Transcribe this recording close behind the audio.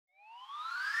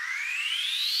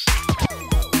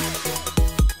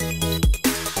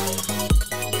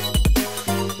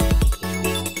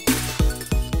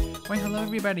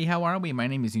everybody, how are we? My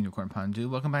name is Unicorn Pandu.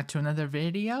 Welcome back to another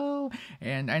video.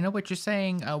 And I know what you're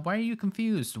saying. Why are you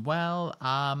confused? Well,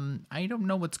 I don't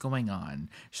know what's going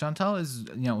on. Chantal is,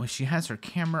 she has her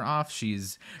camera off.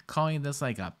 She's calling this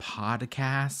like a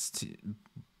podcast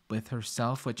with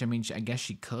herself, which I mean, I guess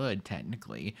she could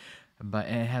technically, but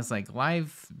it has like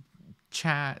live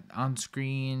chat on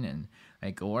screen and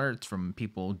like alerts from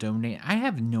people donate. I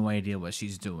have no idea what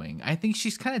she's doing. I think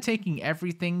she's kind of taking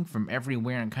everything from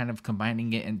everywhere and kind of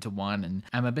combining it into one, and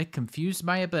I'm a bit confused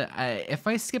by it, but if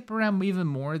I skip around even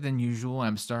more than usual,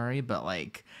 I'm sorry, but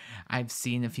like I've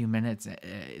seen a few minutes,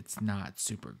 it's not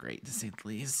super great to say the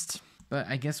least. But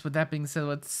I guess with that being said,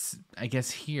 let's, I guess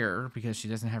here, because she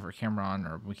doesn't have her camera on,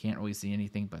 or we can't really see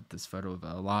anything but this photo of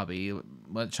a lobby,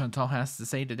 what Chantal has to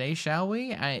say today, shall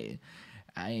we? I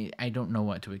don't know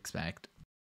what to expect.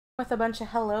 With a bunch of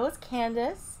hellos,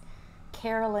 Candace,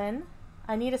 Carolyn.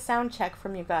 I need a sound check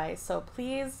from you guys, so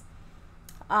please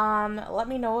let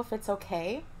me know if it's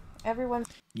okay. Everyone's...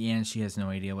 Yeah, and she has no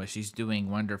idea what she's doing.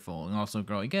 Wonderful. And also,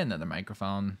 girl, you get another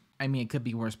microphone. I mean, it could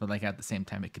be worse, but like at the same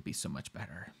time, it could be so much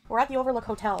better. We're at the Overlook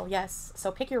Hotel, yes. So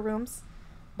pick your rooms.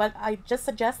 But I just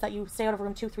suggest that you stay out of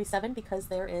room 237 because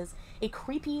there is a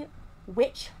creepy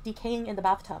witch decaying in the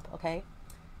bathtub, okay?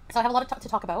 So I have a lot to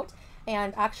talk about.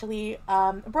 And actually,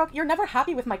 Brooke, you're never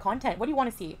happy with my content. What do you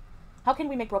want to see? How can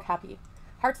we make Brooke happy?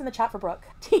 Hearts in the chat for Brooke.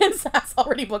 T and Sass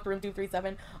already booked room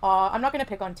 237. I'm not going to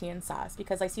pick on T and Sass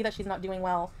because I see that she's not doing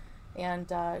well.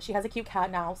 And she has a cute cat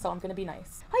now, so I'm going to be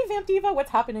nice. Hi, Vamp Diva.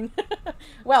 What's happening?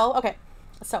 Well, okay.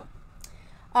 So,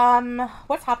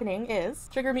 what's happening is...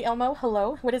 Trigger me, Elmo.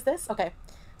 Hello. What is this? Okay.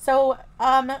 So,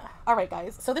 all right,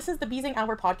 guys. So this is the Beezing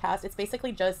Hour podcast. It's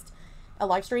basically just a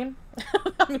live stream.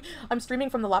 I'm streaming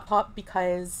from the laptop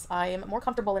because I'm more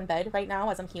comfortable in bed right now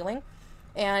as I'm healing.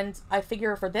 And I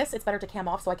figure for this, it's better to cam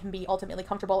off so I can be ultimately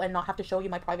comfortable and not have to show you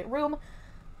my private room.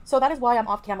 So that is why I'm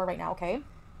off camera right now, okay?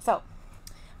 So,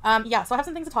 yeah, so I have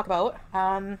some things to talk about.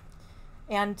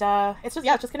 It's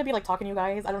just gonna be like talking to you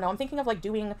guys. I don't know. I'm thinking of like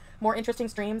doing more interesting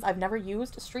streams. I've never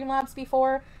used Streamlabs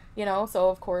before, so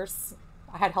of course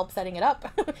I had help setting it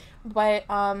up. But,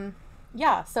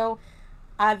 yeah, so...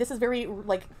 this is very,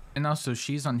 like... And also,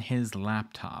 she's on his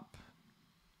laptop.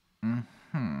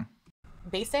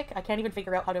 Basic. I can't even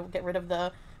figure out how to get rid of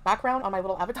the background on my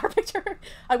little avatar picture.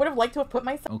 I would have liked to have put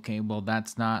myself... Okay, well,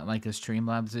 that's not like a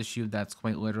Streamlabs issue. That's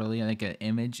quite literally like an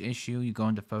image issue. You go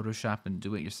into Photoshop and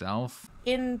do it yourself.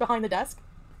 In behind the desk.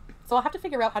 So I'll have to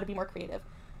figure out how to be more creative.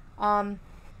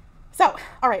 So,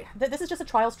 alright. This is just a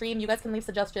trial stream. You guys can leave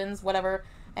suggestions, whatever.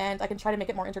 And I can try to make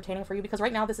it more entertaining for you. Because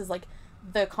right now, this is like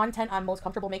the content I'm most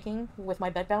comfortable making with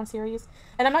my Bedbound series.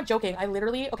 And I'm not joking. I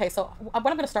literally... Okay, so what I'm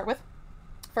going to start with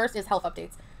first is health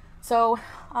updates. So,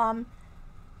 a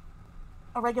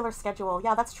regular schedule.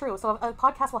 Yeah, that's true. So a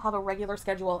podcast will have a regular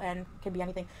schedule and can be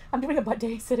anything. I'm doing a butt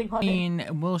day sitting on it. I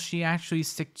mean, will she actually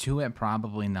stick to it?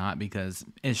 Probably not, because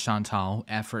it's Chantal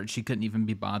effort. She couldn't even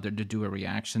be bothered to do a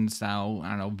reaction style, I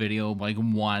don't know, video like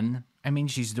one. I mean,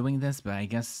 she's doing this, but I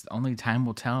guess only time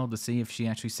will tell to see if she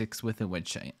actually sticks with it,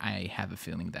 which I have a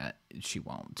feeling that she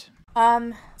won't.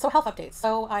 So health updates.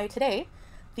 So today,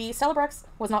 the Celebrex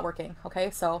was not working, okay?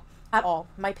 So, at all.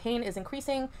 My pain is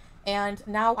increasing, and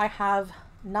now I have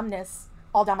numbness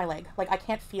all down my leg. Like, I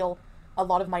can't feel a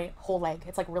lot of my whole leg.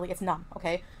 It's like really, it's numb,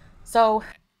 okay? So...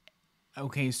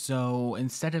 Okay, so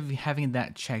instead of having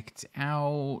that checked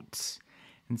out...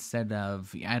 Instead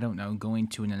of, I don't know, going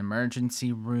to an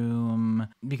emergency room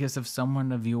because of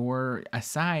someone of your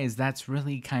size, that's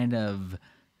really kind of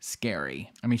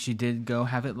scary. I mean, she did go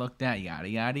have it looked at, yada,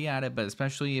 yada, yada, but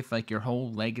especially if like your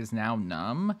whole leg is now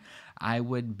numb, I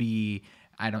would be,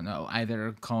 I don't know,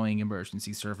 either calling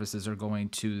emergency services or going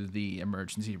to the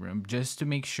emergency room just to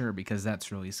make sure, because that's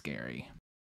really scary.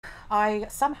 I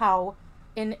somehow,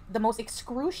 in the most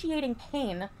excruciating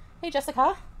pain, hey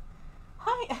Jessica,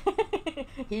 hi,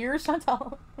 here's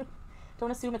Chantal.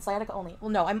 Don't assume it's sciatica only. Well,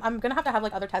 no, I'm gonna have to have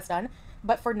like other tests done.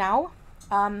 But for now,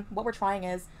 what we're trying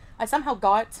is, I somehow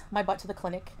got my butt to the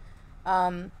clinic.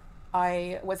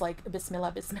 I was like,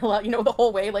 Bismillah, Bismillah, the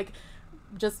whole way, like,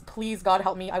 just please God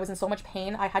help me. I was in so much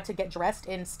pain. I had to get dressed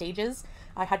in stages.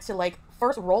 I had to like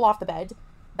first roll off the bed.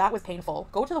 That was painful.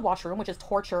 Go to the washroom, which is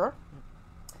torture.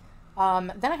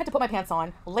 Then I had to put my pants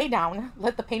on, lay down,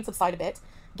 let the pain subside a bit,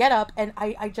 get up, and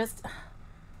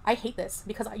I hate this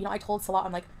because, I told Salah,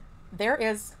 I'm like,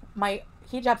 my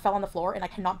hijab fell on the floor and I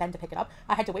cannot bend to pick it up.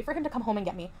 I had to wait for him to come home and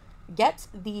get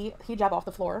the hijab off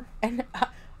the floor. And,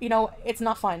 it's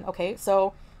not fun, okay?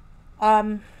 So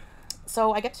I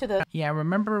get to the... Yeah,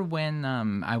 remember when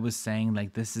I was saying,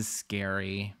 like, this is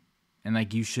scary? And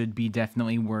like you should be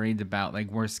definitely worried about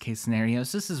like worst case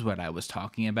scenarios. This is what I was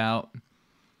talking about.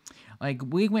 Like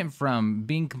we went from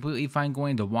being completely fine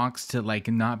going to walks to like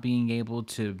not being able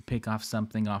to pick off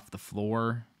something off the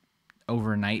floor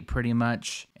overnight pretty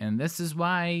much. And this is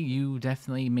why you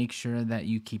definitely make sure that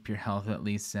you keep your health at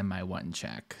least semi one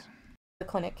check. The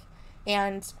clinic.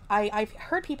 And I've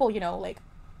heard people, like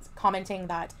commenting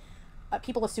that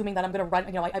people assuming that I'm going to run,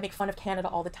 I make fun of Canada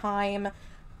all the time.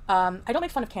 I don't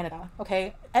make fun of Canada,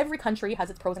 okay? Every country has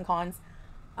its pros and cons.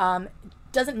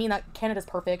 Doesn't mean that Canada's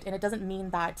perfect, and it doesn't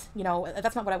mean that,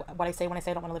 that's not what I say when I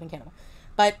say I don't want to live in Canada.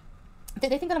 But they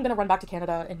think that I'm going to run back to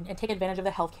Canada and take advantage of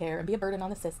the healthcare and be a burden on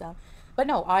the system. But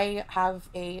no, I have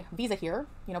a visa here.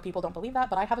 People don't believe that,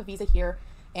 but I have a visa here,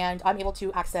 and I'm able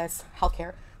to access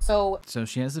healthcare. So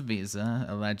she has a visa,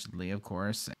 allegedly, of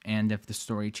course. And if the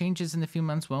story changes in a few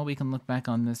months, well, we can look back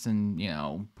on this and,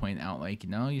 point out, like,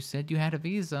 you said you had a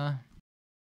visa.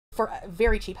 For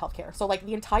very cheap healthcare. So, like,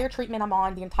 the entire treatment I'm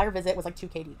on, the entire visit was like 2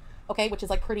 KD, okay? Which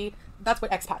is, like, that's what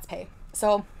expats pay.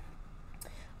 So,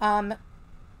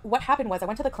 what happened was I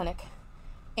went to the clinic,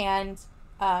 and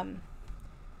I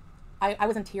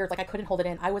was in tears. Like, I couldn't hold it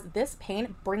in. This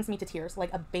pain brings me to tears,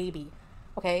 like a baby,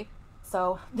 okay?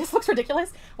 So this looks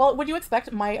ridiculous. Well, would you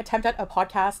expect my attempt at a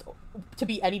podcast to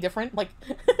be any different? Like,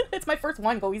 it's my first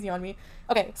one. Go easy on me.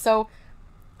 Okay, so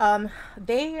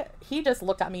he just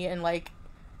looked at me and like,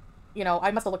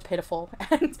 I must have looked pitiful.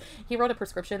 And he wrote a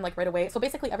prescription like right away. So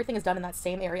basically everything is done in that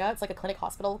same area. It's like a clinic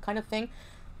hospital kind of thing.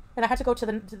 And I had to go to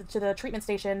the treatment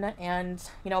station and,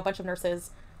 a bunch of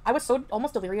nurses. I was so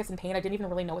almost delirious in pain. I didn't even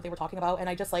really know what they were talking about. And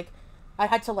I just I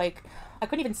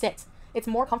couldn't even sit. It's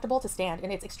more comfortable to stand,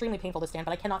 and it's extremely painful to stand,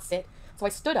 but I cannot sit. So I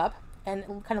stood up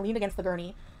and kind of leaned against the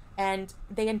gurney, and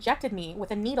they injected me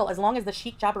with a needle as long as the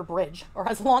Sheikh Jabber Bridge, or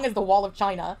as long as the Wall of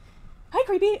China. Hi,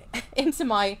 creepy! Into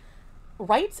my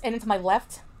right and into my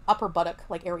left upper buttock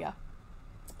like area.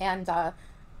 And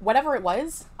whatever it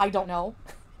was, I don't know.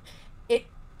 It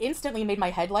instantly made my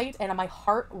head light, and my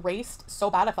heart raced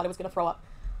so bad I thought I was going to throw up.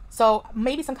 So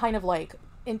maybe some kind of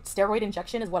steroid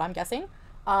injection is what I'm guessing.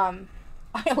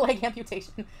 Like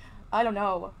amputation. I don't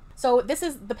know. So this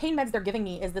is the pain meds they're giving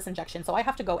me is this injection. So I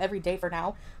have to go every day for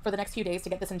the next few days to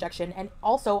get this injection. And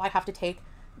also I have to take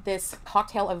this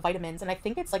cocktail of vitamins. And I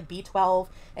think it's like B12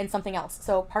 and something else.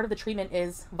 So part of the treatment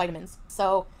is vitamins.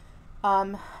 So,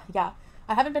 yeah,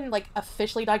 I haven't been like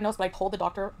officially diagnosed, but I told the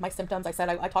doctor my symptoms. I said,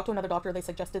 I talked to another doctor. They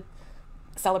suggested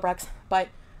Celebrex, but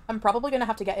I'm probably going to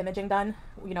have to get imaging done.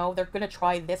 They're going to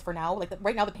try this for now. Like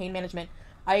right now, the pain management,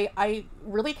 I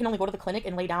really can only go to the clinic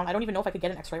and lay down. I don't even know if I could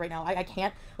get an x-ray right now. I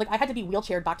can't. Like, I had to be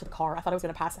wheelchaired back to the car. I thought I was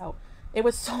going to pass out. It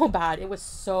was so bad. It was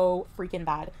so freaking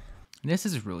bad. This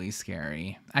is really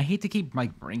scary. I hate to keep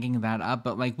like bringing that up,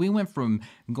 but like we went from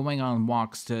going on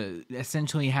walks to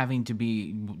essentially having to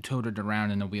be toted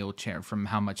around in a wheelchair from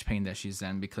how much pain that she's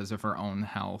in because of her own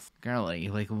health. Girlie,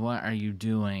 like what are you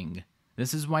doing?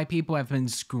 This is why people have been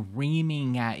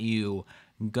screaming at you.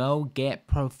 Go get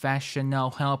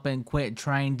professional help and quit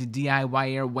trying to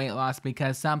DIY your weight loss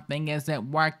because something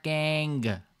isn't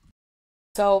working.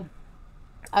 So,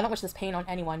 I don't wish this pain on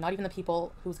anyone, not even the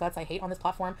people whose guts I hate on this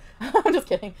platform. I'm just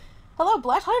kidding. Hello,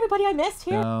 Blush. Hi, everybody. I missed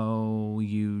here. Oh,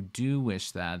 you do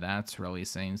wish that. That's really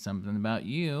saying something about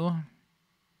you.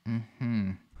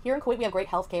 Mm-hmm. Here in Kuwait, we have great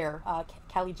healthcare.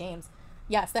 Callie James.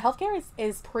 Yes, the healthcare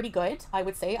is pretty good, I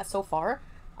would say, so far,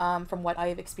 from what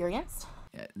I've experienced.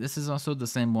 This is also the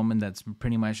same woman that's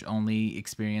pretty much only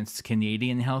experienced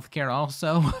Canadian healthcare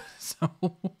also. So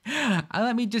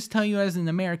let me just tell you as an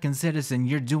American citizen,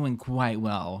 you're doing quite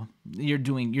well. You're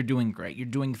doing great. You're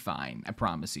doing fine. I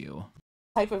promise you.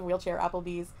 Type of wheelchair,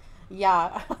 Applebee's.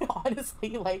 Yeah,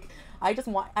 honestly, like, I just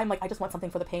want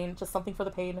something for the pain. Just something for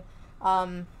the pain.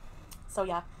 So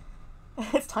yeah.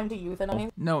 It's time to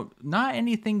euthanize. No, not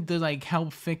anything to like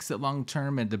help fix it long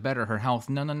term and to better her health.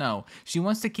 No. She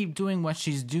wants to keep doing what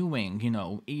she's doing,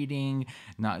 eating,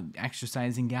 not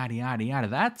exercising, yada yada yada.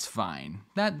 That's fine.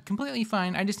 That completely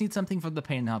fine. I just need something for the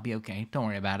pain and I'll be okay. Don't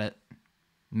worry about it.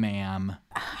 Ma'am.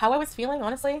 How I was feeling,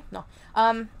 honestly? No.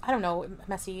 I don't know,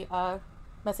 messy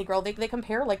girl. They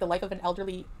compare like the life of an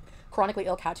elderly, chronically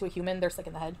ill cat to a human. They're sick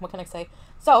in the head. What can I say?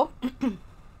 So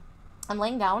I'm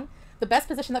laying down. The best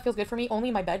position that feels good for me, only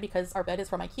my bed, because our bed is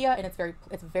from IKEA and it's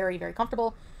very, very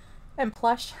comfortable and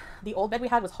plush. The old bed we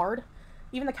had was hard.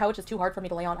 Even the couch is too hard for me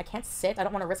to lay on. I can't sit. I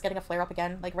don't want to risk getting a flare up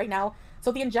again. Like right now.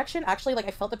 So the injection, actually, like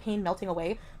I felt the pain melting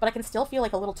away, but I can still feel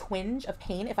like a little twinge of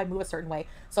pain if I move a certain way.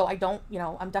 So I don't,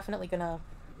 I'm definitely going to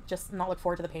just not look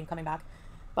forward to the pain coming back.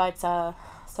 But so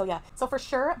yeah. So for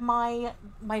sure, my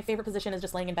favorite position is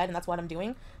just laying in bed, and that's what I'm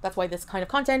doing. That's why this kind of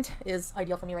content is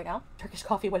ideal for me right now. Turkish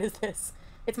coffee. What is this?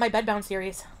 It's my bedbound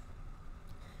series.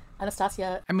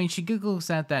 Anastasia. I mean, she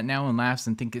Googles at that now and laughs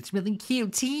and thinks it's really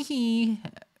cute. Teehee.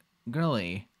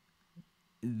 Girly,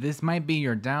 this might be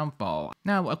your downfall.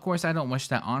 Now, of course, I don't wish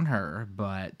that on her,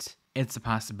 but it's a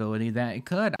possibility that it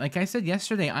could. Like I said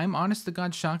yesterday, I'm honest to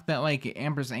God shocked that like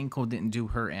Amber's ankle didn't do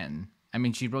her in. I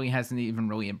mean, she really hasn't even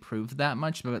really improved that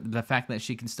much, but the fact that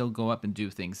she can still go up and do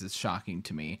things is shocking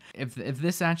to me. If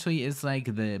this actually is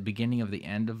like the beginning of the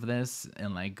end of this,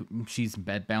 and like she's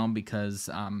bedbound because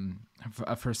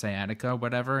of her sciatica or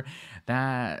whatever,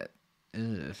 that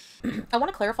ugh. I want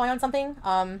to clarify on something.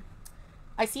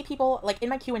 I see people like in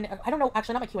my Q&A. I don't know,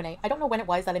 actually not my Q&A. I don't know when it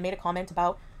was that I made a comment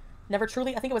about never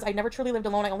truly. I think it was I never truly lived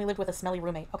alone. I only lived with a smelly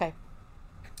roommate. Okay.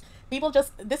 People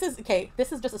just, this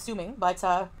is just assuming, but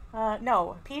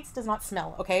no, Pete's does not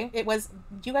smell, okay? It was,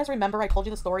 do you guys remember I told you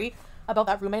the story about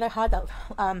that roommate I had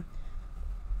that,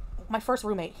 my first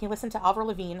roommate, he listened to Avril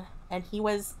Lavigne, and he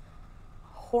was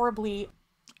horribly...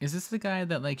 Is this the guy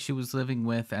that like she was living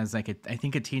with as like I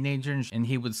think a teenager, and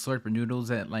he would slurp noodles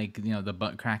at like, you know, the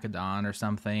butt crack of dawn or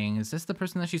something? Is this the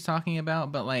person that she's talking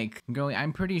about? But like, girlie,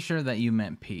 I'm pretty sure that you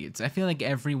meant Pete's. I feel like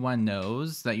everyone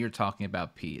knows that you're talking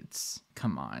about Pete's.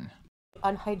 Come on.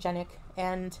 Unhygienic,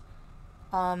 and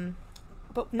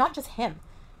but not just him,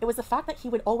 it was the fact that he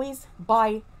would always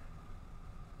buy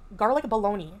garlic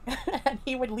bologna and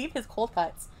he would leave his cold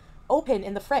cuts open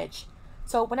in the fridge,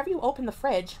 so whenever you open the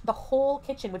fridge the whole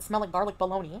kitchen would smell like garlic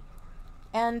bologna,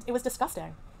 and it was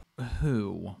disgusting.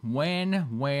 Who,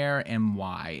 when, where, and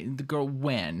why? The girl,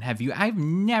 when have you? I've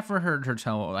never heard her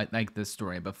tell like this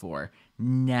story before.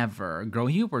 Never. Girl,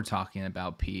 you were talking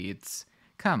about Pete's.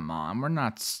 Come on, we're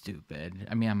not stupid.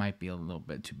 I mean, I might be a little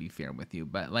bit, to be fair with you,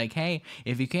 but like, hey,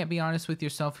 if you can't be honest with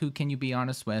yourself, who can you be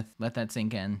honest with? Let that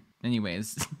sink in.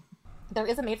 Anyways. There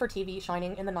is a made-for-TV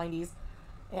Shining in the 90s,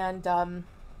 and oh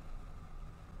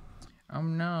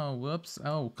no, whoops.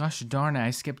 Oh gosh darn it, I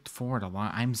skipped forward a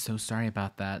lot. I'm so sorry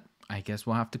about that. I guess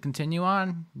we'll have to continue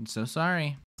on. I'm so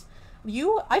sorry.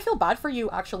 I feel bad for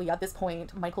you actually at this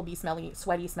point, Michael B. Smelly,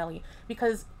 Sweaty Smelly,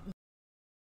 because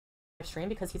stream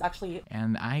because he's actually,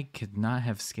 and I could not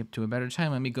have skipped to a better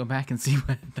time. Let me go back and see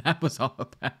what that was all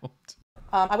about.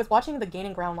 I was watching the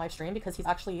Gaining Ground live stream because he's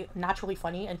actually naturally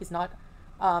funny, and he's not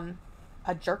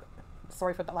a jerk,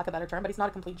 sorry for lack of a better term, but he's not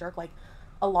a complete jerk like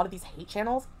a lot of these hate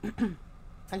channels. And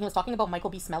he was talking about Michael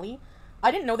B. Smelly.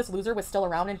 I didn't know this loser was still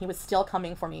around and he was still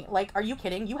coming for me. Like, are you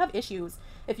kidding? You have issues.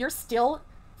 If you're still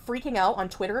freaking out on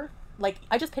Twitter, like,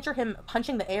 I just picture him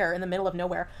punching the air in the middle of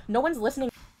nowhere. No one's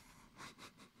listening.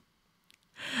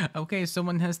 Okay,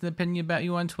 someone has an opinion about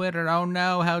you on Twitter. Oh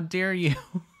no, how dare you?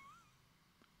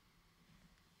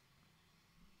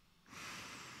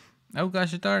 Oh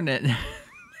gosh darn it.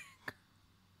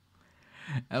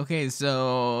 Okay,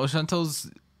 so Chantal's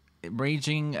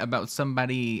raging about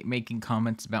somebody making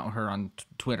comments about her on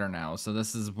Twitter now. So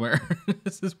this is where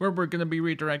we're going to be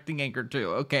redirecting Anchor to.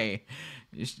 Okay,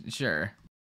 sure.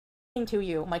 To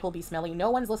you, Michael B. Smelly. No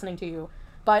one's listening to you.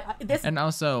 But this, and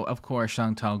also, of course,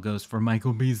 Chantal goes for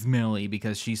Michael B. Smelly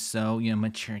because she's so, you know,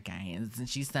 mature, guys, and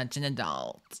she's such an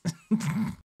adult.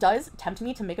 Does tempt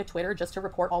me to make a Twitter just to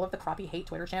report all of the crappy hate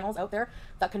Twitter channels out there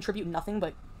that contribute nothing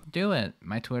but... Do it.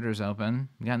 My Twitter's open.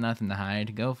 You got nothing to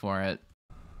hide. Go for it.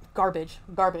 Garbage.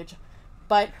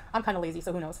 But I'm kind of lazy,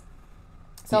 so who knows?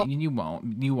 So you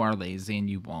won't. You are lazy and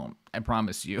you won't. I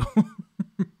promise you.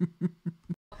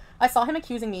 I saw him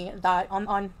accusing me that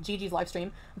on Gigi's live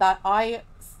stream that I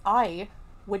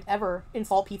would ever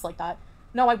insult Pete's like that.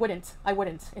 No, I wouldn't. I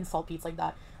wouldn't insult Pete's like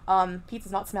that. Pete's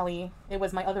is not smelly. It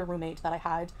was my other roommate that I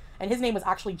had, and his name was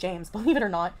actually James, believe it or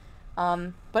not.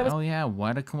 But it was... Oh yeah,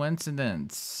 what a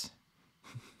coincidence.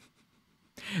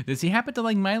 Does he happen to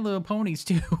like My Little Ponies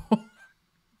too?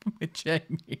 Which I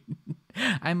mean,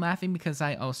 I'm laughing because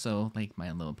I also like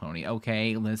My Little Pony.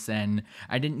 Okay, listen,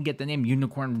 I didn't get the name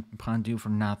Unicorn Pondu for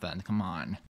nothing. Come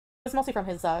on. It's mostly from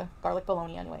his garlic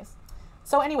bologna anyways.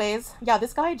 So anyways, yeah,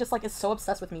 this guy just like is so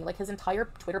obsessed with me. Like his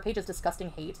entire Twitter page is disgusting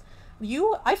hate.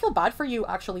 I feel bad for you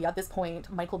actually at this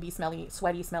point, Michael B. Smelly,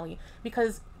 Sweaty Smelly,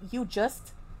 because you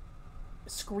just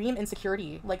scream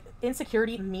insecurity. Like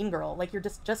insecurity, mean girl. Like you're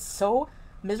just so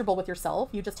miserable with yourself.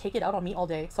 You just take it out on me all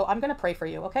day. So I'm gonna pray for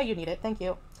you. Okay, you need it. Thank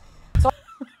you. So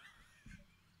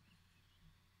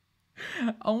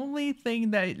only thing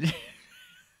that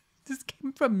this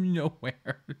came from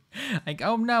nowhere. Like,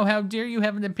 oh no, how dare you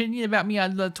have an opinion about me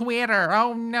on the Twitter?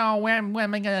 Oh no, what am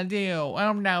I gonna do?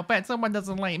 Oh no, but someone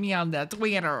doesn't like me on the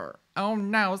Twitter. Oh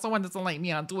no, someone doesn't like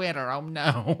me on Twitter. Oh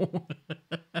no.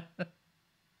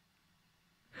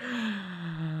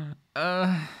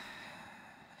 uh,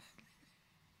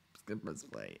 skip this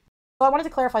plate. So I wanted to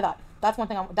clarify that. That's one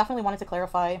thing I definitely wanted to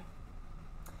clarify.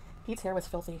 Pete's hair was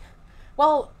filthy.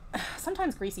 Well,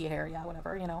 sometimes greasy hair, yeah,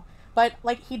 whatever, you know. But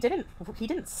like he didn't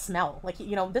smell like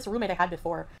you know, this roommate I had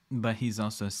before. But he's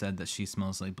also said that she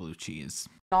smells like blue cheese.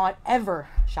 Not ever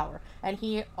shower, and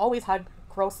he always had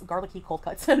gross garlicky cold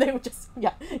cuts, and they would just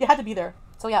it had to be there.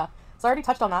 So yeah, so I already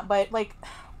touched on that, but like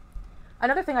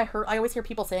another thing I always hear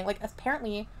people saying like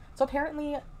apparently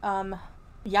Yaba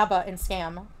and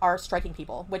Scam are striking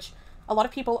people, which a lot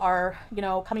of people are, you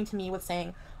know, coming to me with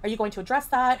saying, are you going to address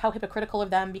that? How hypocritical of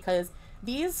them, because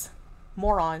these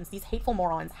morons, these hateful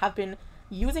morons have been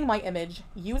using my image,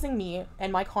 using me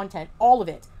and my content, all of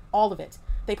it.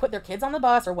 They put their kids on the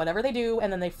bus or whatever they do,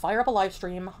 and then they fire up a live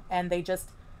stream and they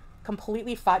just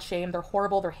completely fat shame. They're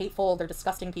horrible, they're hateful, they're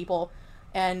disgusting people.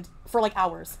 And for like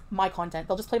hours, my content.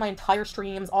 They'll just play my entire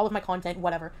streams, all of my content,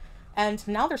 whatever. And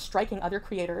now they're striking other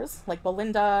creators, like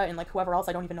Belinda and like whoever else,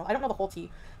 I don't even know. I don't know the whole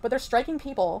tea. But they're striking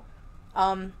people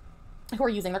who are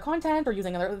using their content or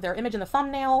using their image in the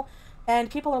thumbnail.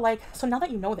 And people are like, so now that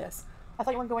you know this, I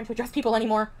thought you weren't going to address people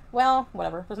anymore. Well,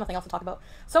 whatever. There's nothing else to talk about.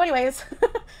 So anyways,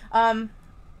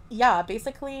 yeah,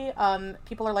 basically,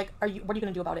 people are like, what are you going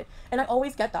to do about it? And I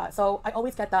always get that. So I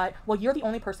always get that, well, you're the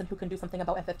only person who can do something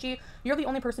about FFG. You're the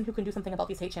only person who can do something about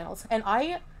these hate channels. And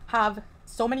I have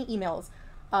so many emails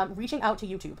reaching out to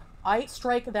YouTube. I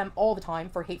strike them all the time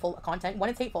for hateful content. When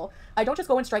it's hateful, I don't just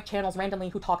go and strike channels randomly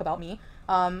who talk about me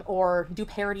or do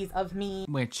parodies of me.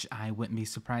 Which I wouldn't be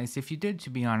surprised if you did, to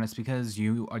be honest, because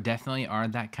you definitely are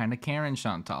that kind of Karen,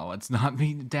 Chantal. Let's not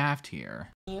be daft here.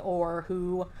 Or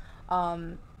who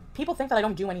people think that I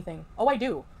don't do anything. Oh, I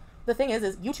do. The thing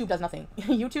is YouTube does nothing.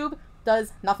 YouTube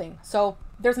does nothing. So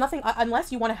there's nothing,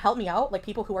 unless you want to help me out, like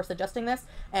people who are suggesting this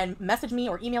and message me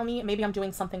or email me, maybe I'm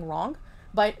doing something wrong.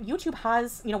 But YouTube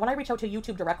has, you know, when I reach out to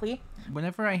YouTube directly.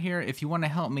 Whenever I hear, if you want to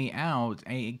help me out,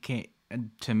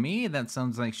 to me, that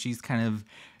sounds like she's kind of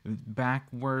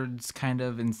backwards, kind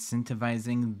of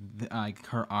incentivizing like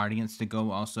her audience to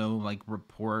go also like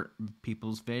report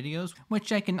people's videos,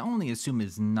 which I can only assume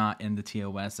is not in the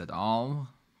TOS at all.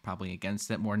 Probably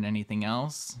against it more than anything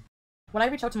else. When I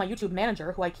reach out to my YouTube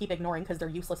manager, who I keep ignoring because they're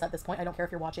useless at this point, I don't care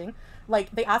if you're watching, like,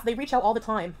 they reach out all the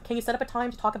time. Can you set up a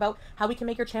time to talk about how we can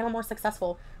make your channel more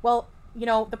successful? Well, you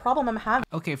know, the problem I'm having...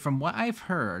 Okay, from what I've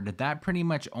heard, that pretty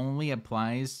much only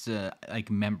applies to, like,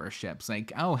 memberships.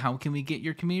 Like, oh, how can we get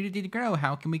your community to grow?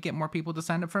 How can we get more people to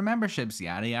sign up for memberships?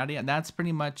 Yada, yada, yada. That's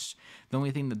pretty much the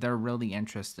only thing that they're really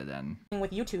interested in.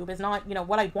 With YouTube is not, you know,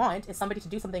 what I want is somebody to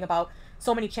do something about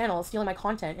so many channels stealing my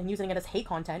content and using it as hate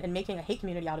content and making a hate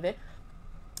community out of it.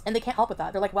 And they can't help with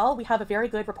that. They're like, well, we have a very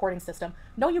good reporting system.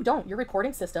 No, you don't. Your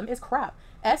reporting system is crap.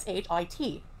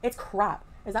 S-H-I-T. It's crap.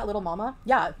 Is that Little Mama?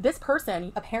 Yeah, this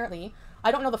person, apparently,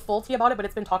 I don't know the full tea about it, but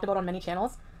it's been talked about on many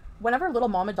channels. Whenever Little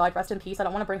Mama died, rest in peace, I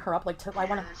don't want to bring her up, like,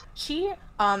 she,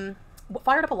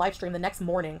 fired up a live stream the next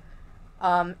morning,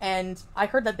 and I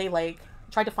heard that they, like,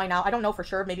 tried to find out, I don't know for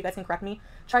sure, maybe you guys can correct me,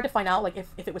 tried to find out, like,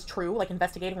 if it was true, like,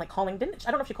 investigating, like, calling, I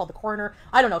don't know if she called the coroner,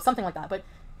 I don't know, something like that, but,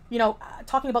 you know,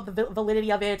 talking about the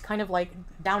validity of it, kind of, like,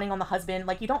 downing on the husband,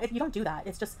 like, you don't do that,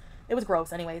 it's just, it was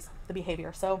gross, anyways, the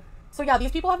behavior, so yeah,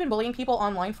 these people have been bullying people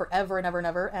online forever and ever and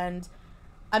ever, and,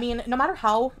 I mean, no matter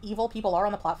how evil people are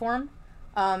on the platform,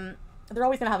 they're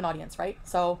always gonna have an audience, right?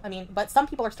 So, I mean, but some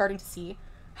people are starting to see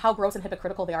how gross and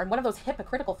hypocritical they are, and one of those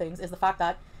hypocritical things is the fact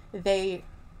that they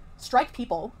strike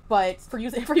people, but for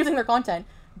using their content,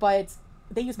 but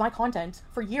they use my content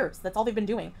for years. That's all they've been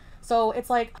doing. So it's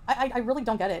like, I really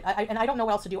don't get it. And I don't know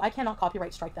what else to do. I cannot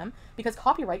copyright strike them because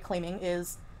copyright claiming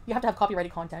is, you have to have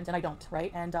copyrighted content, and I don't,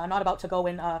 right? And I'm not about to go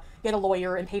and get a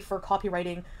lawyer and pay for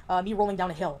copywriting me rolling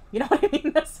down a hill. You know what I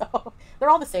mean? So they're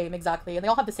all the same, exactly, and they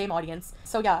all have the same audience.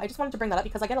 So yeah, I just wanted to bring that up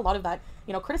because I get a lot of that,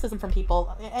 you know, criticism from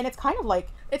people, and it's kind of like,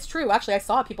 it's true. Actually, I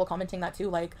saw people commenting that too,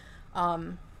 like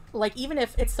even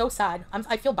if it's so sad,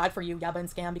 I feel bad for you, Yaba and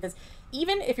Scam, because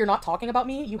even if you're not talking about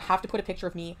me, you have to put a picture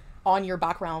of me on your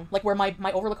background, like where my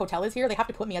Overlook Hotel is here, they have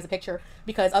to put me as a picture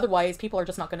because otherwise people are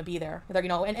just not going to be there. They're, you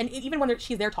know, and even when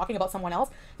she's there talking about someone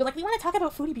else, they're like, we want to talk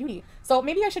about Foodie Beauty. So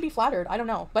maybe I should be flattered. I don't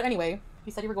know. But anyway,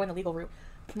 you said you were going the legal route.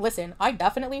 Listen, I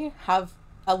definitely have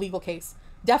a legal case.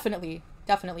 Definitely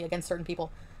against certain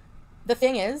people. The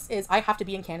thing is I have to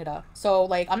be in Canada. So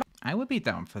like, I would be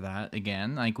down for that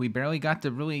again. Like, we barely got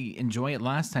to really enjoy it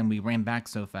last time. We ran back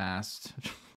so fast.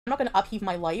 I'm not going to upheave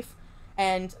my life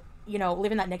and, you know,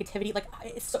 live in that negativity. Like,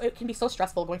 it can be so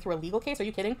stressful going through a legal case. Are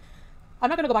you kidding? I'm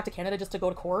not going to go back to Canada just to go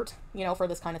to court, you know, for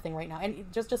this kind of thing right now. And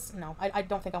just no, I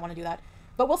don't think I want to do that.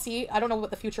 But we'll see. I don't know what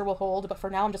the future will hold. But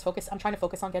for now, I'm trying to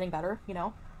focus on getting better, you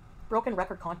know. broken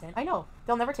record content. I know.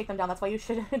 They'll never take them down. That's why you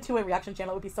should do a reaction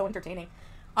channel. It would be so entertaining.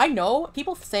 I know.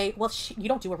 People say, well, you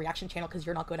don't do a reaction channel because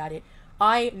you're not good at it.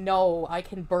 I know I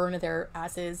can burn their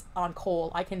asses on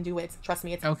coal. I can do it. Trust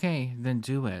me. It's Okay, then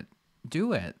do it.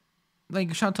 Do it.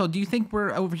 Like, Chantal, do you think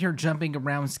we're over here jumping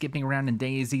around, skipping around in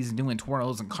daisies and doing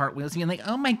twirls and cartwheels, being like,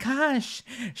 oh my gosh,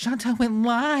 Chantal went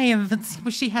live. Let's see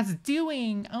what she has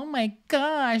doing. Oh my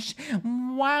gosh.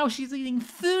 Wow, she's eating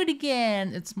food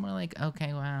again. It's more like,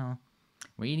 okay, wow.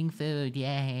 We're eating food.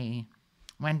 Yay.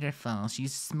 Wonderful.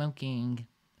 She's smoking.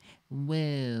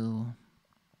 Woo.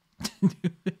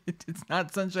 It's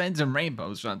not sunshines and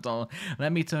rainbows, Chantal.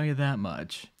 Let me tell you that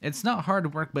much. It's not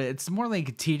hard work, but it's more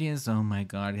like tedious. Oh my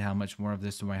god, how much more of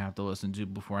this do I have to listen to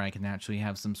before I can actually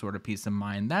have some sort of peace of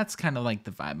mind? That's kind of like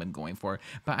the vibe I'm going for.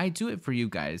 But I do it for you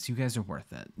guys. You guys are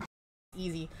worth it.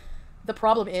 easy. The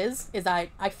problem is that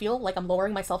I feel like I'm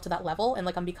lowering myself to that level and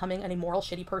like I'm becoming an immoral,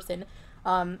 shitty person,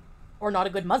 or not a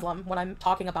good Muslim when I'm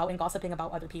talking about and gossiping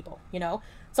about other people, you know?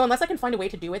 So unless I can find a way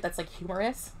to do it that's like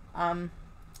humorous,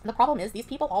 the problem is these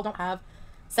people all don't have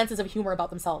senses of humor about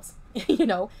themselves. You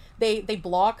know, they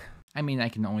block. I mean, I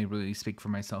can only really speak for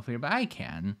myself here, but I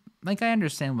can. Like, I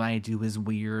understand what I do is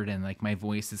weird, and like my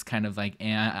voice is kind of like,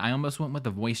 I almost went with a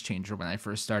voice changer when I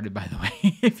first started, by the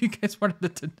way, if you guys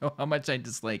wanted to know how much I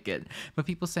dislike it. But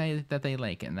people say that they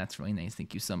like it, and that's really nice.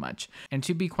 Thank you so much. And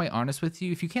to be quite honest with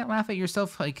you, if you can't laugh at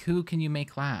yourself, like, who can you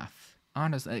make laugh?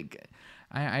 Honestly, like,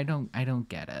 I don't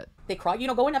get it. They cry. You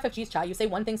know, go in FFG's chat. You say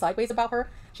one thing sideways about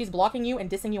her, she's blocking you and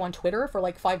dissing you on Twitter for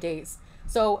like 5 days.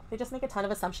 So they just make a ton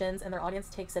of assumptions, and their audience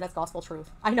takes it as gospel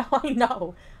truth. I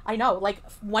know. Like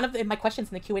one of my questions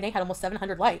in the Q&A had almost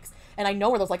 700 likes, and I know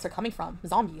where those likes are coming from.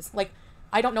 Zombies. Like,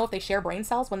 I don't know if they share brain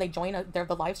cells when they join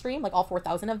the live stream, like all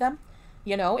 4,000 of them.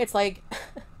 You know, it's like,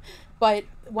 but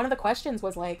one of the questions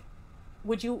was like,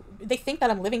 they think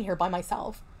that I'm living here by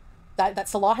myself. That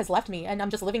Salah has left me and I'm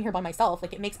just living here by myself.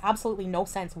 Like, it makes absolutely no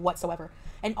sense whatsoever.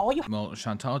 And all you... Well,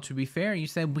 Chantal, to be fair, you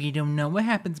said we don't know what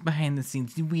happens behind the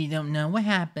scenes. We don't know what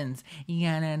happens.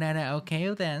 Yeah.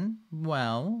 Okay, then.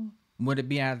 Well, would it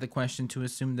be out of the question to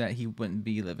assume that he wouldn't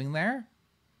be living there?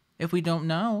 If we don't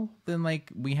know, then,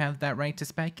 like, we have that right to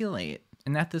speculate.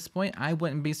 And at this point, I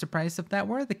wouldn't be surprised if that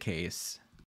were the case.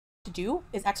 To do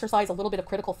is exercise a little bit of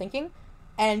critical thinking,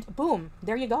 and boom,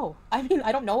 there you go. I mean,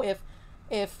 I don't know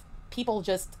if people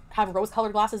just have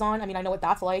rose-colored glasses on. I mean, I know what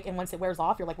that's like, and once it wears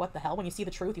off, you're like, what the hell? When you see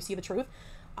the truth, you see the truth.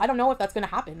 I don't know if that's going to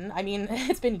happen. I mean,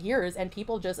 it's been years, and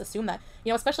people just assume that,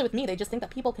 you know, especially with me, they just think that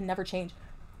people can never change.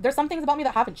 There's some things about me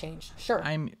that haven't changed, sure.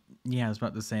 Yeah, I was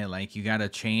about to say, like, you gotta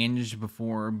change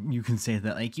before you can say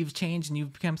that, like, you've changed and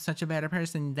you've become such a better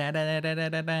person,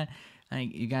 da-da-da-da-da-da.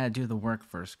 Like, you gotta do the work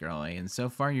first, girlie, and so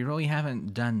far, you really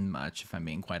haven't done much, if I'm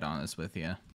being quite honest with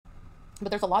you. But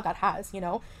there's a lot that has, you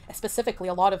know, specifically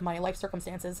a lot of my life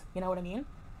circumstances, you know what I mean?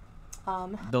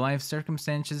 The life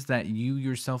circumstances that you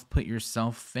yourself put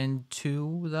yourself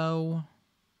into, though?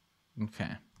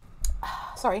 Okay.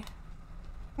 Sorry.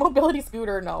 Mobility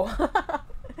scooter, no.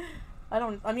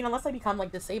 I mean, unless I become,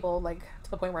 like, disabled, like, to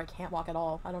the point where I can't walk at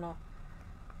all. I don't know.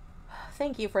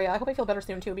 Thank you, Freya. I hope I feel better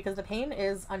soon, too, because the pain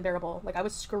is unbearable. Like, I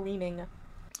was screaming.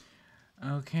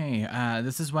 Okay,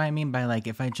 this is what I mean by, like,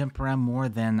 if I jump around more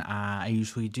than I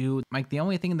usually do. Like, the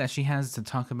only thing that she has to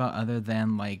talk about other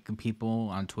than, like, people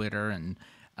on Twitter and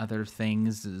other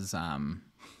things is,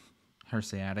 her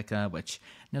sciatica, which,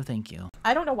 no thank you.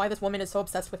 I don't know why this woman is so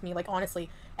obsessed with me. Like, honestly,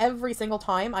 every single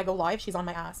time I go live, she's on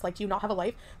my ass. Like, do you not have a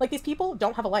life? Like, these people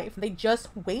don't have a life. They just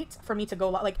wait for me to go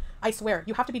live. Like, I swear,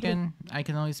 you have to be doing... I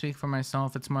can only speak for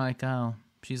myself. It's more like, oh,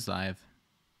 she's live.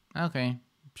 Okay,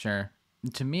 sure.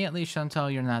 To me, at least,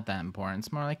 Chantal, you're not that important.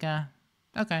 It's more like,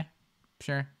 okay,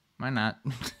 sure, why not?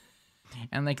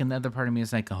 And, like, another part of me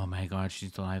is like, oh my god,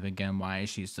 she's alive again. Why is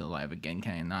she still alive again?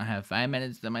 Can I not have 5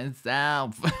 minutes to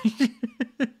myself?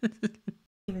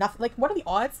 Nothing. Like, what are the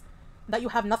odds that you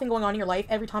have nothing going on in your life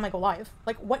every time I go live?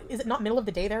 Like, what, is it not middle of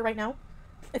the day there right now?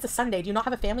 It's a Sunday. Do you not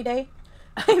have a family day?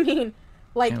 I mean,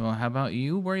 like... Okay, well, how about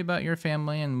you worry about your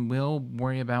family and we'll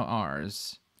worry about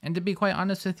ours? And to be quite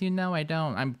honest with you, no, I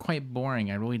don't. I'm quite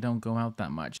boring. I really don't go out that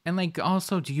much. And, like,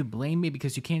 also, do you blame me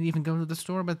because you can't even go to the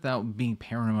store without being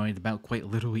paranoid about quite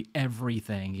literally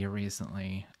everything here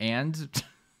recently? And...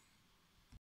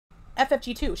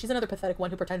 FFG too. She's another pathetic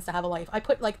one who pretends to have a life. I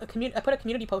put a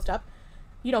community post up.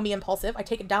 You know me, impulsive. I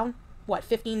take it down, what,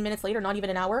 15 minutes later, not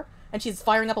even an hour, and she's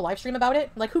firing up a live stream about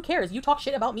it. Like, who cares? You talk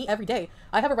shit about me every day.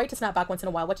 I have a right to snap back once in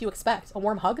a while. What do you expect? A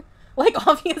warm hug? Like,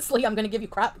 obviously, I'm gonna give you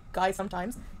crap, guys,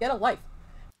 sometimes. Get a life.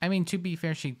 I mean, to be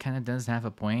fair, she kind of does have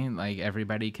a point. Like,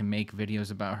 everybody can make videos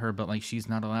about her, but, like, she's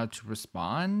not allowed to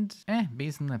respond?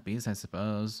 Bees and the bees, I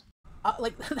suppose.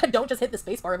 like that don't just hit the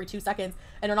spacebar every 2 seconds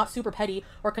and are not super petty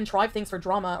or contrive things for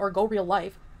drama or go real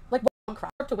life. Like what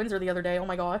crap to Windsor the other day. Oh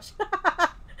my gosh.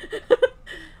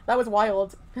 That was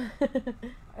wild.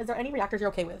 Is there any reactors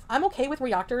you're okay with? I'm okay with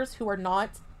reactors who are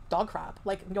not dog crap,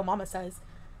 like Yo Mama says,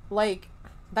 like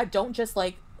that don't just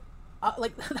that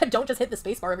don't just hit the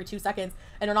spacebar every 2 seconds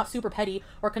and are not super petty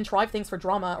or contrive things for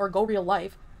drama or go real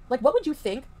life. Like, what would you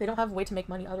think? They don't have a way to make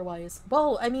money otherwise.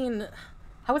 Well, I mean,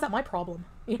 how is that my problem?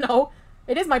 You know,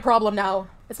 it is my problem now.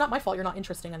 It's not my fault you're not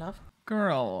interesting enough.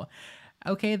 Girl.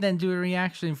 Okay, then do a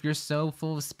reaction if you're so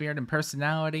full of spirit and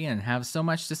personality and have so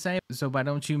much to say. So why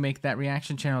don't you make that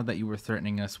reaction channel that you were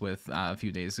threatening us with a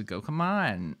few days ago? Come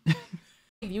on.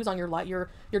 Views on your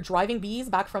driving bees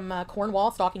back from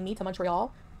Cornwall stalking me to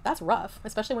Montreal. That's rough,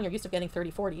 especially when you're used to getting 30,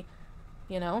 40.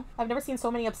 You know? I've never seen so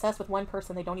many obsessed with one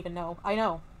person they don't even know. I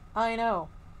know.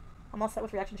 I'm all set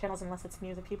with reaction channels unless it's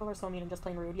music. People are so mean and just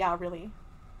plain rude. Yeah, really.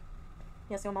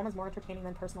 Yes, Yo Mama's more entertaining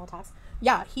than personal attacks.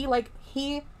 Yeah,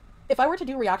 if I were to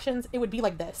do reactions, it would be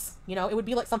like this. You know, it would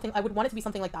be like something, I would want it to be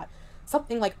something like that.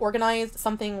 Something like organized,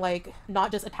 something like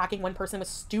not just attacking one person with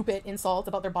stupid insults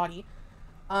about their body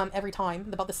every time,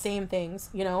 about the same things,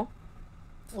 you know?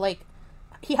 Like,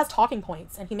 he has talking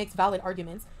points and he makes valid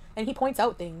arguments and he points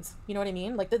out things, you know what I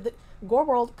mean? Like, the Gore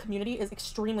World community is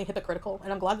extremely hypocritical,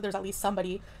 and I'm glad that there's at least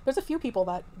somebody, there's a few people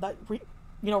that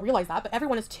realize that, but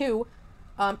everyone is too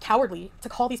cowardly to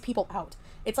call these people out.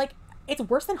 It's like, it's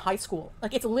worse than high school.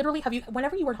 Like, it's literally,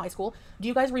 whenever you were in high school, do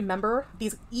you guys remember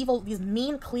these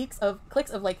mean cliques of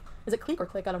like, is it clique or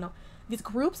clique? I don't know. These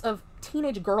groups of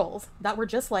teenage girls that were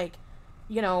just like,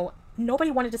 you know,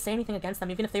 nobody wanted to say anything against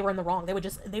them, even if they were in the wrong. They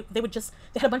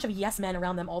had a bunch of yes men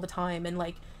around them all the time, and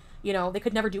like, you know, they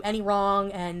could never do any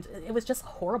wrong, and it was just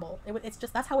horrible. It's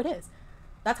just, that's how it is.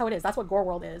 That's how it is. That's what Gore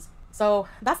World is. So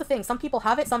that's the thing. Some people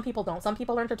have it, some people don't. Some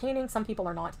people are entertaining, some people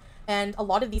are not. And a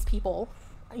lot of these people,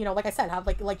 you know, like I said, have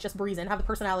like just Breezin, have the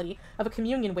personality of a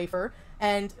communion wafer,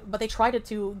 but they try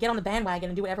to get on the bandwagon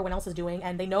and do what everyone else is doing,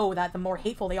 and they know that the more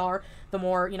hateful they are, the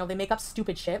more, you know, they make up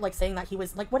stupid shit, like saying that he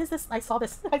was, like, what is this? I saw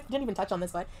this, I didn't even touch on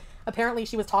this, but apparently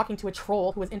she was talking to a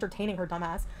troll who was entertaining her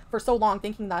dumbass for so long,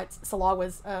 thinking that Salah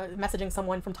was messaging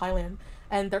someone from Thailand,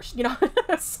 and they're, you know,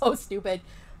 so stupid.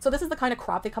 So this is the kind of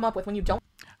crap they come up with when you don't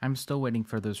I'm still waiting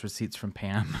for those receipts from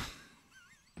Pam.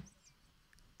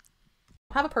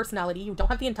 have a personality, you don't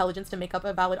have the intelligence to make up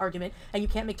a valid argument, and you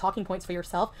can't make talking points for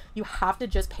yourself. You have to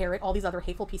just parrot all these other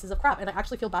hateful pieces of crap, and I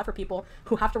actually feel bad for people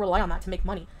who have to rely on that to make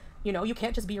money. You know, you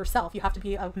can't just be yourself. You have to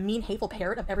be a mean, hateful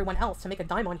parrot of everyone else to make a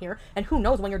dime on here, and who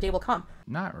knows when your day will come.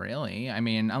 Not really. I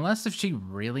mean, unless if she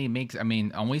really makes, I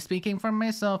mean, only speaking for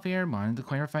myself here, wanted to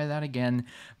clarify that again,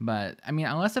 but I mean,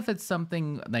 unless if it's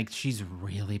something like she's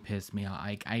really pissed me off,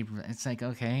 it's like,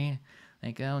 okay,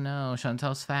 like, oh no,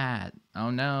 Chantel's fat.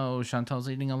 Oh no, Chantel's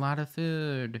eating a lot of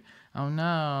food. Oh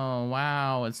no,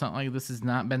 wow, it's not like this has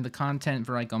not been the content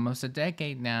for like almost a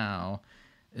decade now.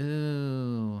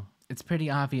 Ooh, it's pretty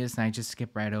obvious, and I just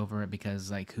skip right over it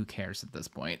because, like, who cares at this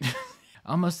point?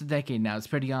 Almost a decade now, it's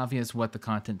pretty obvious what the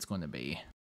content's going to be.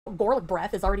 Gorlick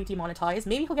Breath is already demonetized.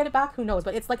 Maybe he'll get it back, who knows,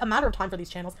 but it's like a matter of time for these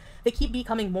channels. They keep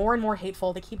becoming more and more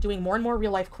hateful, they keep doing more and more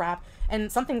real life crap, and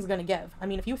something's gonna give. I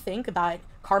mean, if you think that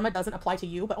karma doesn't apply to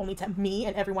you, but only to me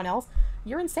and everyone else,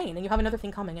 you're insane, and you have another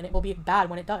thing coming, and it will be bad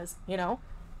when it does, you know?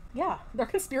 Yeah, they're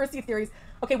conspiracy theories.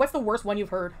 Okay, what's the worst one you've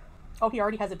heard? Oh, he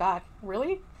already has it back.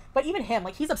 Really? But even him,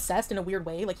 like, he's obsessed in a weird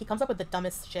way. Like, he comes up with the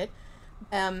dumbest shit,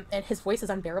 and his voice is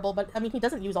unbearable, but, I mean, he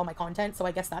doesn't use all my content, so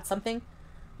I guess that's something.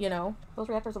 You know, those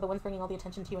reactors are the ones bringing all the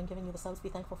attention to you and giving you the subs. Be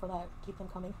thankful for that. Keep them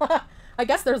coming. I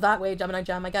guess there's that way, Gemini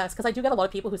Gem, I guess. Because I do get a lot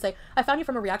of people who say, I found you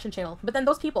from a reaction channel. But then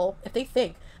those people, if they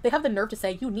think, they have the nerve to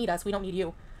say, you need us, we don't need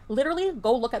you. Literally,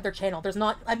 go look at their channel. There's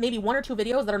not, maybe 1 or 2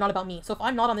 videos that are not about me. So if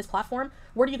I'm not on this platform,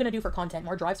 what are you going to do for content?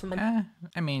 More drives from my...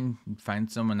 I mean,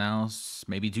 find someone else.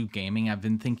 Maybe do gaming. I've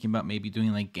been thinking about maybe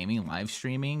doing, like, gaming live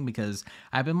streaming. Because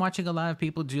I've been watching a lot of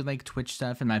people do, like, Twitch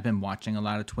stuff. And I've been watching a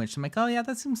lot of Twitch. I'm like, oh, yeah,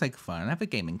 that seems like fun. I have a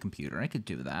gaming computer. I could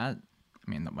do that. I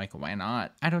mean, like, why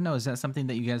not? I don't know. Is that something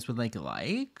that you guys would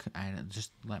like?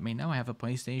 Just let me know. I have a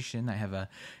PlayStation. I have a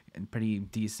pretty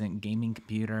decent gaming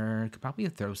computer. Could probably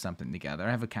throw something together. I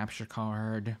have a capture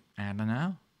card. I don't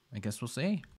know. I guess we'll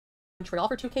see. Montreal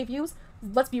for 2K views?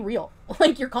 Let's be real.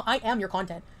 Like, I am your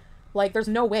content. Like, there's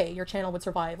no way your channel would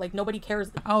survive. Like, nobody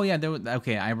cares. Oh, yeah.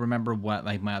 Okay, I remember what,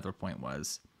 like, my other point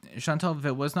was. Chantel, if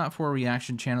it was not for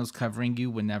reaction channels covering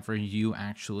you whenever you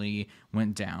actually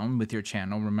went down with your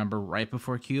channel, remember right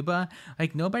before Cuba,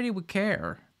 like, nobody would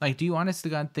care. Like, do you honest to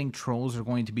God think trolls are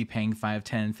going to be paying 5,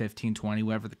 10, 15, 20,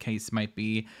 whatever the case might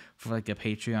be, for like a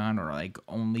Patreon or like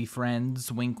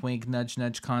OnlyFriends, wink, wink, nudge,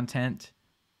 nudge content?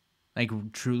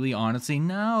 Like, truly, honestly,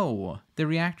 no. The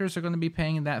reactors are going to be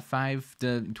paying that 5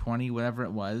 to 20, whatever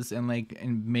it was, and like,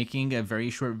 and making a very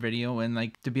short video and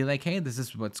like to be like, hey, this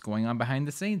is what's going on behind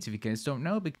the scenes if you guys don't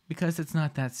know, because it's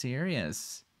not that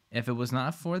serious. If it was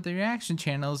not for the reaction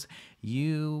channels,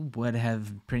 you would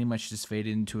have pretty much just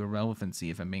faded into irrelevancy,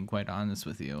 if I'm being quite honest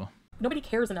with you. Nobody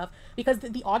cares enough because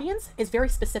the audience is very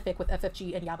specific with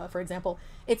FFG and Yaba, for example.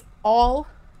 It's all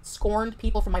scorned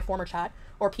people from my former chat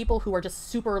or people who are just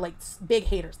super like big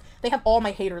haters. They have all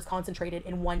my haters concentrated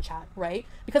in one chat, right?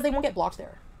 Because they won't get blocked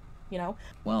there, you know?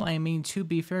 Well, I mean, to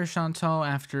be fair, Chantal,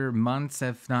 after months,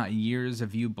 if not years,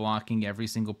 of you blocking every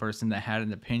single person that had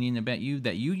an opinion about you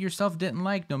that you yourself didn't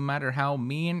like, no matter how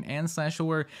mean and slash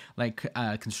or like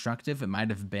constructive it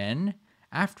might have been,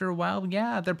 after a while,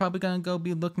 yeah, they're probably gonna go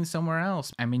be looking somewhere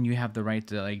else. I mean, you have the right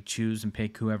to like choose and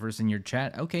pick whoever's in your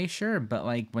chat. Okay, sure, but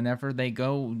like whenever they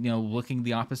go, looking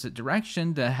the opposite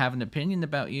direction to have an opinion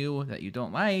about you that you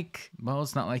don't like, well,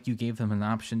 it's not like you gave them an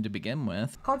option to begin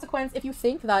with. Consequence, if you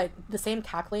think that the same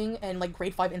cackling and like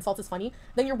grade 5 insults is funny,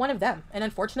 then you're one of them. And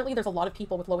unfortunately, there's a lot of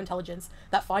people with low intelligence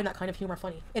that find that kind of humor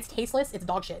funny. It's tasteless, it's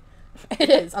dog shit. It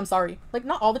is, I'm sorry. Like,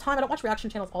 not all the time. I don't watch reaction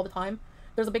channels all the time.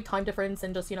 There's a big time difference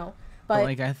and just, But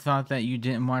like, I thought that you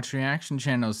didn't watch reaction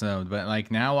channels though, but like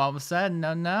now all of a sudden,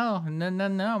 no,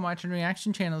 I'm watching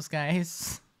reaction channels,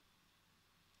 guys.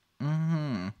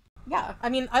 Yeah, I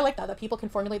mean, I like that people can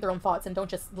formulate their own thoughts and don't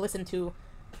just listen to,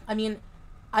 I mean,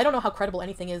 I don't know how credible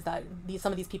anything is that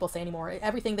some of these people say anymore.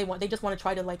 Everything they just want to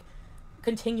try to like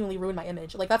continually ruin my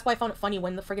image. Like, that's why I found it funny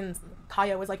when the friggin'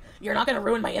 Kaya was like, you're not gonna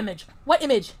ruin my image. What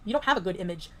image? You don't have a good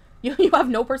image. You have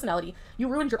no personality. You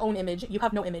ruined your own image. You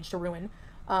have no image to ruin.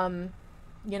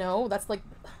 That's like,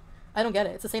 I don't get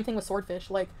it. It's the same thing with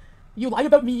Swordfish. Like, you lied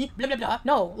about me, blah, blah, blah.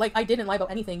 No, like, I didn't lie about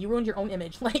anything. You ruined your own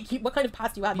image. Like, what kind of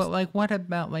past do you have? But like, what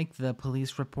about like the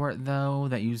police report though,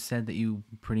 that you said that you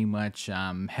pretty much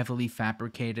heavily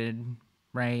fabricated,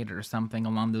 right, or something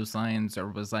along those lines, or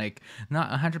was like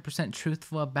not 100%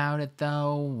 truthful about it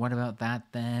though? What about that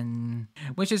then?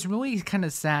 Which is really kind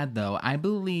of sad though. I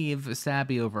believe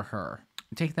Sabby over her.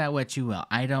 Take that what you will.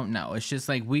 I don't know. It's just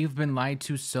like we've been lied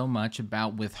to so much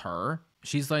about with her.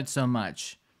 She's lied so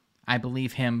much. I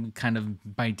believe him kind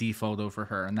of by default over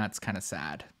her, and that's kind of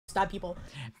sad. Stab people.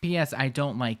 P.S. I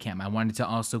don't like him. I wanted to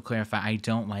also clarify, I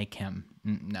don't like him.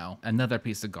 No. Another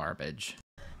piece of garbage.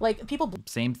 Like, people...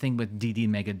 Same thing with DD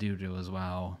Megadoodoo as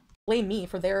well. Blame me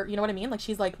for their... You know what I mean? Like,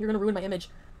 she's like, you're gonna ruin my image.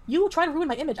 You try to ruin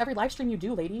my image every live stream you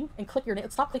do, lady. And click your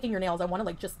nails. Stop clicking your nails. I want to,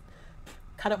 like, just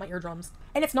cut out my eardrums.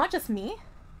 And it's not just me.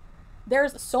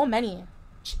 There's so many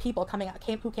people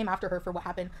who came after her for what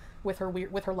happened with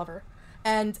her lover.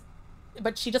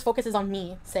 But she just focuses on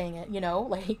me saying it,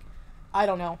 like, I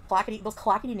don't know, those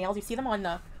clackety nails, you see them on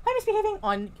I'm misbehaving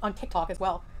on TikTok as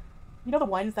well. You know, the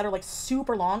ones that are like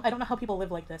super long. I don't know how people live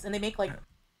like this, and they make like...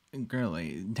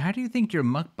 Girly, how do you think your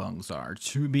mukbangs are,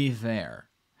 to be fair?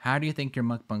 How do you think your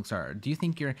mukbangs are? Do you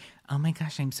think you're, oh my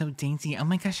gosh, I'm so dainty, oh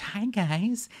my gosh, hi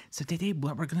guys, so today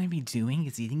what we're gonna be doing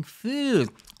is eating food.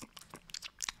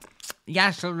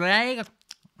 Yesterday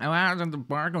I went to the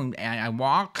park and I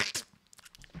walked.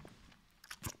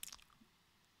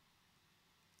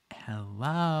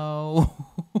 Hello.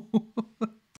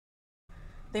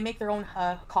 They make their own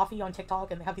coffee on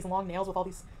TikTok, and they have these long nails with all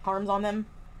these charms on them.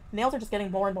 Nails are just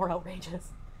getting more and more outrageous.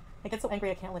 I get so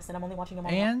angry I can't listen. I'm only watching them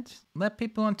all. And let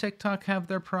people on TikTok have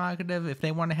their prerogative if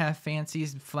they want to have fancy,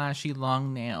 flashy,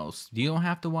 long nails. You don't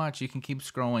have to watch. You can keep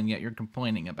scrolling, yet you're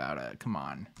complaining about it. Come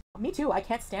on. Me too. I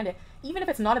can't stand it. Even if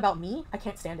it's not about me, I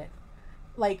can't stand it.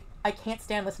 Like, I can't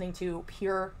stand listening to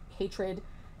pure hatred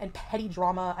and petty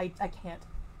drama. I can't.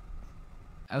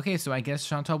 Okay, so I guess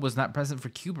Chantal was not present for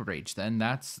Cuba Rage then.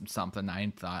 That's something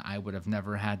I thought I would have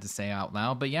never had to say out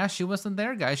loud. But yeah, she wasn't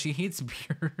there, guys. She hates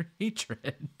pure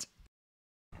hatred.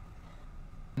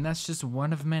 And that's just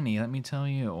one of many, let me tell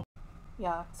you.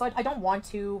 Yeah, so I don't want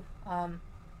to,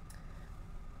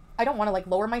 like,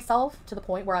 lower myself to the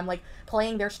point where I'm, like,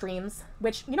 playing their streams.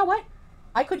 Which, you know what?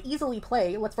 I could easily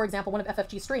play, for example, one of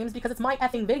FFG's streams because it's my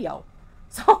effing video.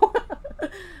 So...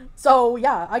 So,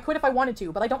 yeah, I could if I wanted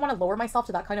to, but I don't want to lower myself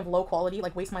to that kind of low quality,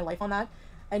 like, waste my life on that,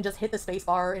 and just hit the space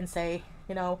bar and say,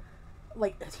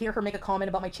 like, hear her make a comment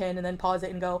about my chin, and then pause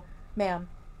it and go, ma'am,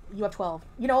 you have 12.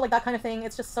 Like, that kind of thing.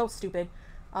 It's just so stupid.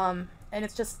 And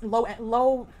it's just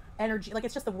low energy. Like,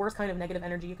 it's just the worst kind of negative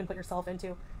energy you can put yourself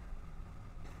into.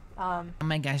 Oh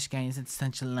my gosh, guys, it's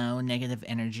such a low negative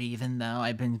energy, even though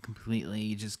I've been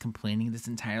completely just complaining this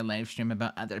entire live stream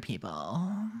about other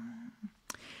people.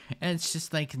 It's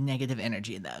just like negative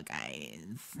energy though,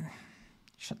 guys.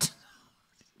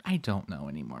 I don't know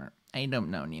anymore. I don't.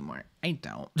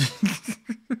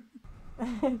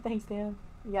 Thanks, Dan.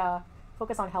 Yeah,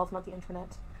 focus on health, not the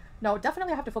internet. No,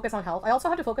 definitely I have to focus on health. I also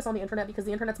have to focus on the internet because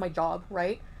the internet's my job,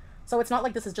 right? So it's not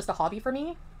like this is just a hobby for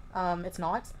me. It's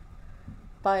not.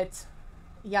 But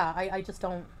yeah, I just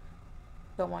don't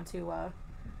want to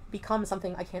become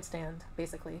something I can't stand,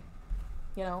 basically.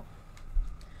 You know?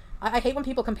 I hate when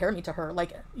people compare me to her.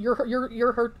 Like, you're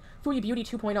her Foodie Beauty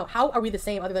 2.0. How are we the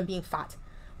same other than being fat?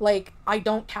 Like, I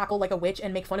don't cackle like a witch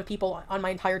and make fun of people on my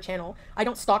entire channel. I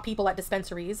don't stalk people at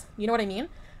dispensaries. You know what I mean?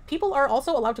 People are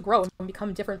also allowed to grow and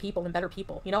become different people and better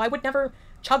people. You know, I would never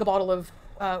chug a bottle of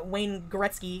Wayne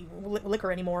Gretzky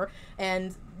liquor anymore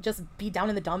and just be down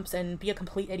in the dumps and be a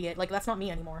complete idiot. Like, that's not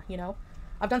me anymore, you know?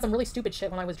 I've done some really stupid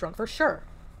shit when I was drunk, for sure.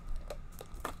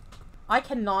 I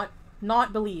cannot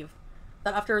not believe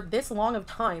that after this long of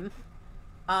time,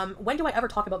 when do I ever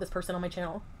talk about this person on my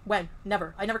channel? When?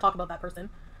 Never. I never talk about that person,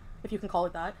 if you can call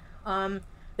it that.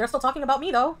 They're still talking about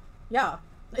me, though. Yeah.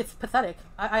 It's pathetic.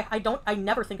 I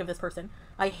never think of this person.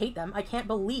 I hate them. I can't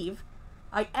believe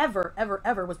I ever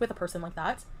was with a person like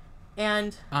that.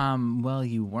 And Well,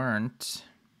 you weren't,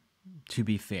 to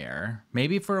be fair.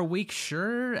 Maybe for a week,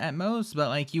 sure, at most, but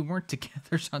like you weren't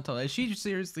together, Chantal. Is she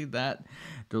seriously that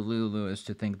delulu as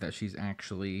to think that she's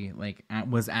actually like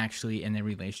was actually in a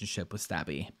relationship with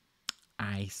Stabby?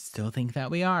 I still think that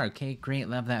we are. Okay, great,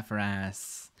 love that for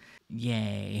us.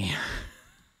 Yay.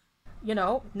 you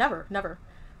know, never.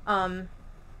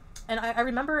 And I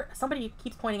remember somebody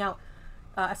keeps pointing out.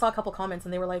 I saw a couple comments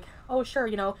and they were like, "Oh, sure,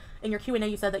 you know, in your Q&A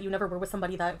you said that you never were with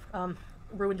somebody that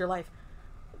ruined your life."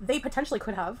 They potentially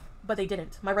could have, but they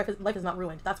didn't. My life is not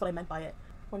ruined. That's what I meant by it.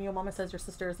 When your mama says you're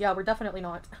sisters, yeah, we're definitely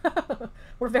not.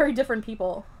 We're very different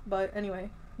people. But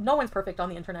anyway, no one's perfect on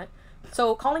the internet.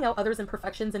 So calling out others'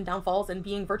 imperfections and downfalls and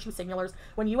being virtue signalers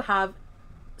when you have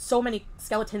so many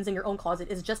skeletons in your own closet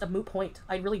is just a moot point.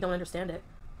 I really don't understand it.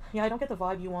 Yeah, I don't get the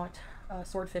vibe you want,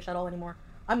 Swordfish, at all anymore.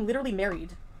 I'm literally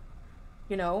married.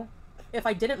 You know? If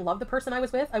I didn't love the person I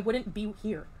was with, I wouldn't be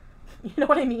here. You know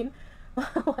what I mean?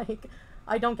 Like,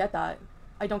 I don't get that.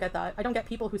 I don't get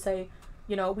people who say,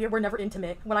 you know, we're never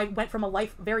intimate. When I went from a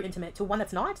life very intimate to one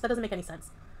that's not, that doesn't make any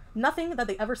sense. Nothing that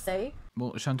they ever say.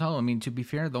 Well, Chantal, I mean, to be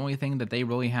fair, the only thing that they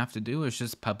really have to do is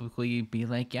just publicly be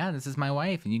like, yeah, this is my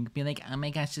wife. And you can be like, oh my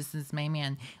gosh, this is my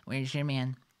man. Where's your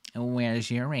man? Where's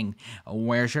your ring?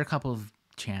 Where's your couple of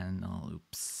channel?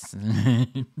 Oops.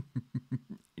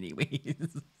 Anyways.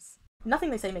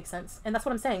 Nothing they say makes sense. And that's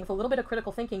what I'm saying. With a little bit of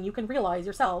critical thinking, you can realize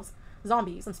yourselves,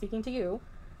 zombies, I'm speaking to you,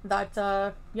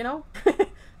 that, you know,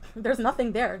 there's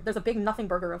nothing there. There's a big nothing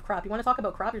burger of crap. You want to talk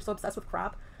about crap? You're so obsessed with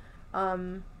crap.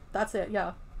 That's it.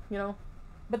 Yeah. You know,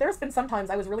 but there's been sometimes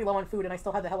I was really low on food and I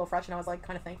still had the HelloFresh and I was like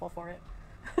kind of thankful for it.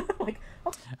 Like,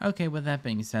 okay, with that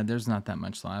being said, there's not that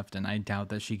much left, and I doubt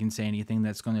that she can say anything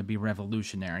that's going to be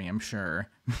revolutionary, I'm sure.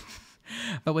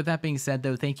 But with that being said,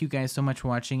 though, thank you guys so much for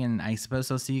watching, and I suppose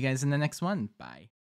I'll see you guys in the next one. Bye.